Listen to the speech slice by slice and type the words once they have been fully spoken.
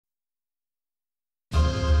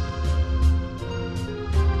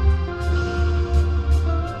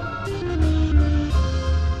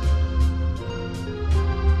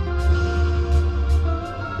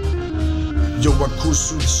I cruise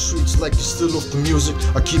through the streets like you still off the music.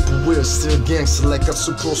 I keep it weird, still gangster like I'm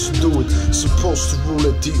supposed to do it. Supposed to rule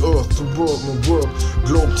at the earth, the world, my world.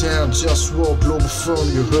 Globetown, JustWar,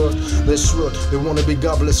 Globalfirm, you heard? That's right, they wanna be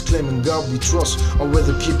godless, claiming God we trust. I'd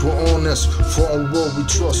rather keep it honest, for on war we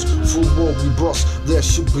trust. For war we bust, that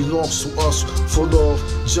shit belongs to us. For love,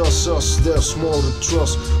 just us, there's more to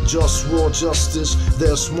trust. JustWar, justice,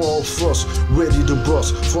 there's more of us. Ready to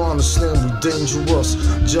bust, for understand we dangerous.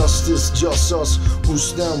 Justice, just us, who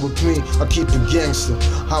stand with me. I keep it gangster,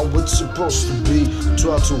 how it's supposed to be.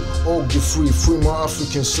 Try to all get free, free my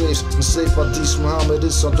African slaves. Enslaved by these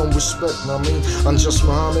Mohammedists, I don't respect, I mean, I'm just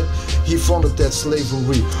Muhammad. He founded that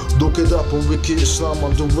slavery. Look it up on Wiki Islam,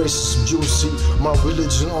 I'm the racist Jews. See, my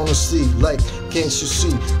religion, honesty, like, can't you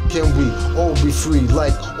see? Can we all be free,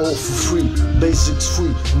 like, all for free? Basics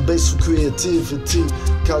free, and basic creativity.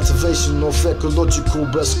 Cultivation of ecological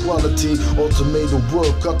best quality. Automate the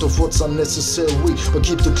world, cut off what's unnecessary, but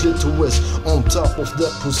keep the clitoris on top of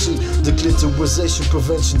that pussy. The clitorisation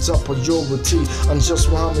prevention top priority. I'm just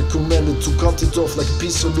Muhammad commanded to cut it off like a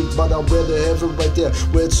piece of meat, but I'd rather have it right there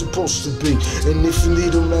where it's supposed to be. And if you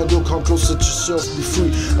need a man, don't come close, let yourself be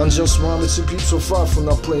free. I'm just Muhammad, some people so far from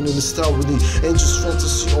not playing in this tower. Ain't just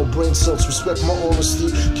fantasy or brain cells. Respect my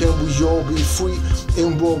honesty. Can we all be free?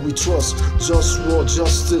 In war we trust. JustWar,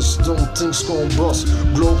 justice, them things gon' bust.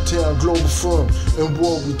 Globetown, Globalfirm, in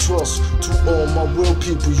war we trust. To all my real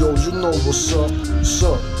people, yo, you know what's up. What's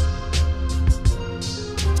up?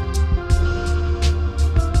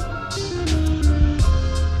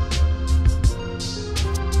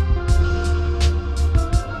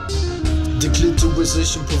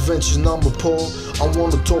 Declitorization prevention, I'm appalled. I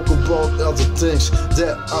wanna talk about other things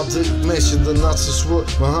that I didn't mention. The Nazis were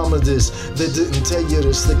Mohammedists. They didn't tell you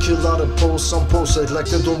this. They kill out of Poles. Some Poles act like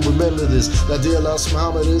they don't remember this. La idealize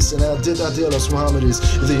Mohammedists, and I did idealize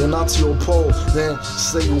Mohammedists. Either you're Nazi or Pole, then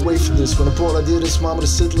stay away from this. When the Pole I did this, Mohammed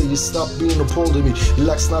Hitler, you stop being a Pole to me. He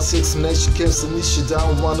likes Nazi explanation, cancer niche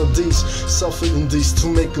down one of these. Suffering these to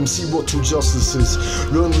make them see what true justice is.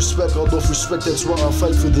 Learn respect, out of respect, that's why I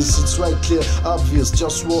fight for this. It's right, clear, obvious.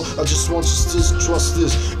 JustWar, I just want justice, trust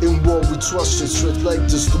this. In war we trust it, straight like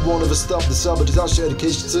this. The one of us stop the sabotage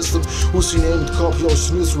education system. Who's your name? Copy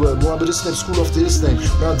Ocean Israel. Mohammedist name, school after his name.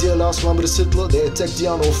 Now dear last Mohammed Hitler, they attacked the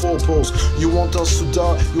honor of all poles. You want us to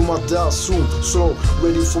die, you might die soon. So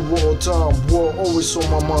ready for war time, war always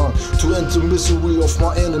on my mind. To end the misery of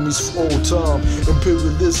my enemies for all time.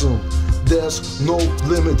 Imperialism, there's no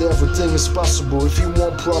limit, everything is possible. If you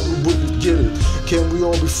want, probably wouldn't get it. Can we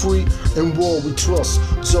all be free? In war we trust.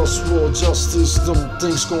 JustWar, justice, them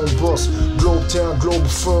things gon' bust. Globetown,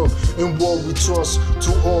 Globalfirm, in war we trust.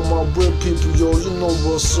 To all my real people, yo, you know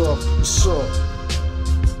what's up. What's up?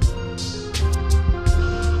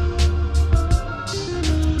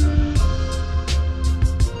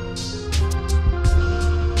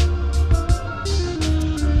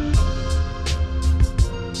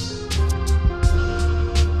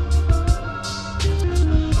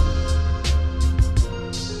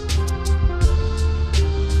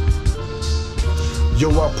 Yo,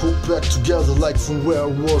 I put back together like from where I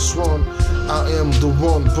was one. I am the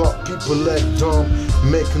one, but people act dumb,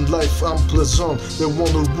 making life unpleasant. They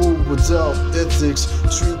wanna rule without ethics,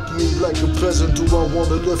 treat me like a peasant. Do I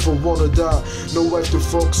wanna live or wanna die? No wife to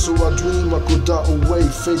fuck, so I dream I could die away,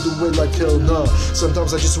 fade away like hell nah.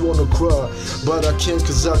 Sometimes I just wanna cry, but I can't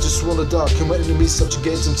cause I just wanna die. Can my enemies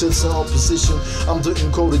subjugate them to the opposition? I'm the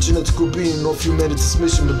encoded genetical being of humanity's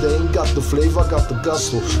mission, but they ain't got the flavor, I got the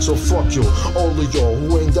gusto. So fuck you, all of y'all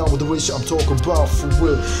who ain't down with the wish I'm talking about for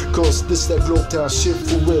real. Cause this that Globetown shit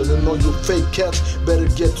for real. And all you fake cats better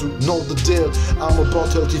get to know the deal. I'm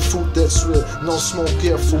about healthy food that's real, no smoke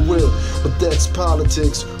here for real. But that's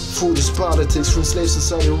politics, food is politics. From slaves in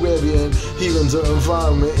Saudi Arabia and healing the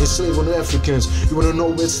environment, enslaving Africans. You wanna know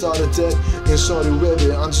where it started at? In Saudi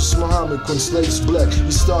Arabia, I'm just Muhammad, when slaves black,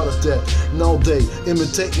 he started that. Now they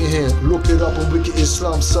imitating him, look it up on Wiki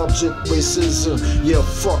Islam, subject racism. Yeah,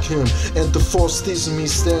 fuck him. And the force teasing me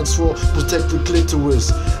stands for protect the clitoris.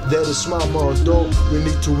 That is my motto. We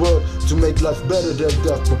need to work to make life better than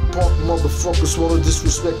that. But punk motherfuckers wanna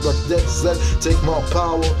disrespect like that. Take my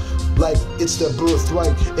power like it's their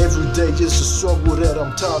birthright. Every day is a struggle that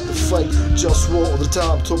I'm tired to fight. JustWar all the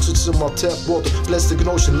time, toxins in my tap water, plastic and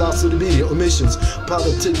ocean, lies to the media, emissions,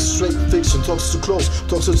 politics, straight fiction, toxins to clothes,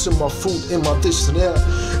 toxins in my food, in my dishes and air.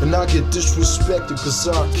 And I get disrespected cause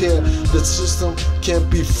I care. That system can't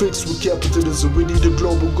be fixed with capitalism. We need a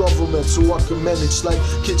global government government so I can manage like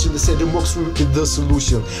kitchen. They say democracy will be the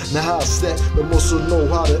solution. Now how's that? But also know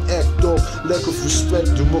how to act off lack of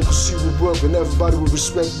respect. Democracy will work and everybody will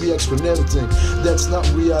respect BX for everything. That's not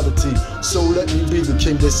reality. So let me be the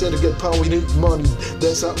king. They said to get power you need money.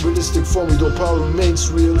 That's not realistic for me. Though power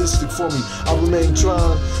remains realistic for me. I remain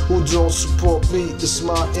trying. Who don't support me? It's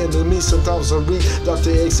my enemy. Sometimes I read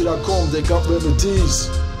Dr. XTcKQFTT. They got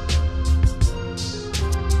remedies.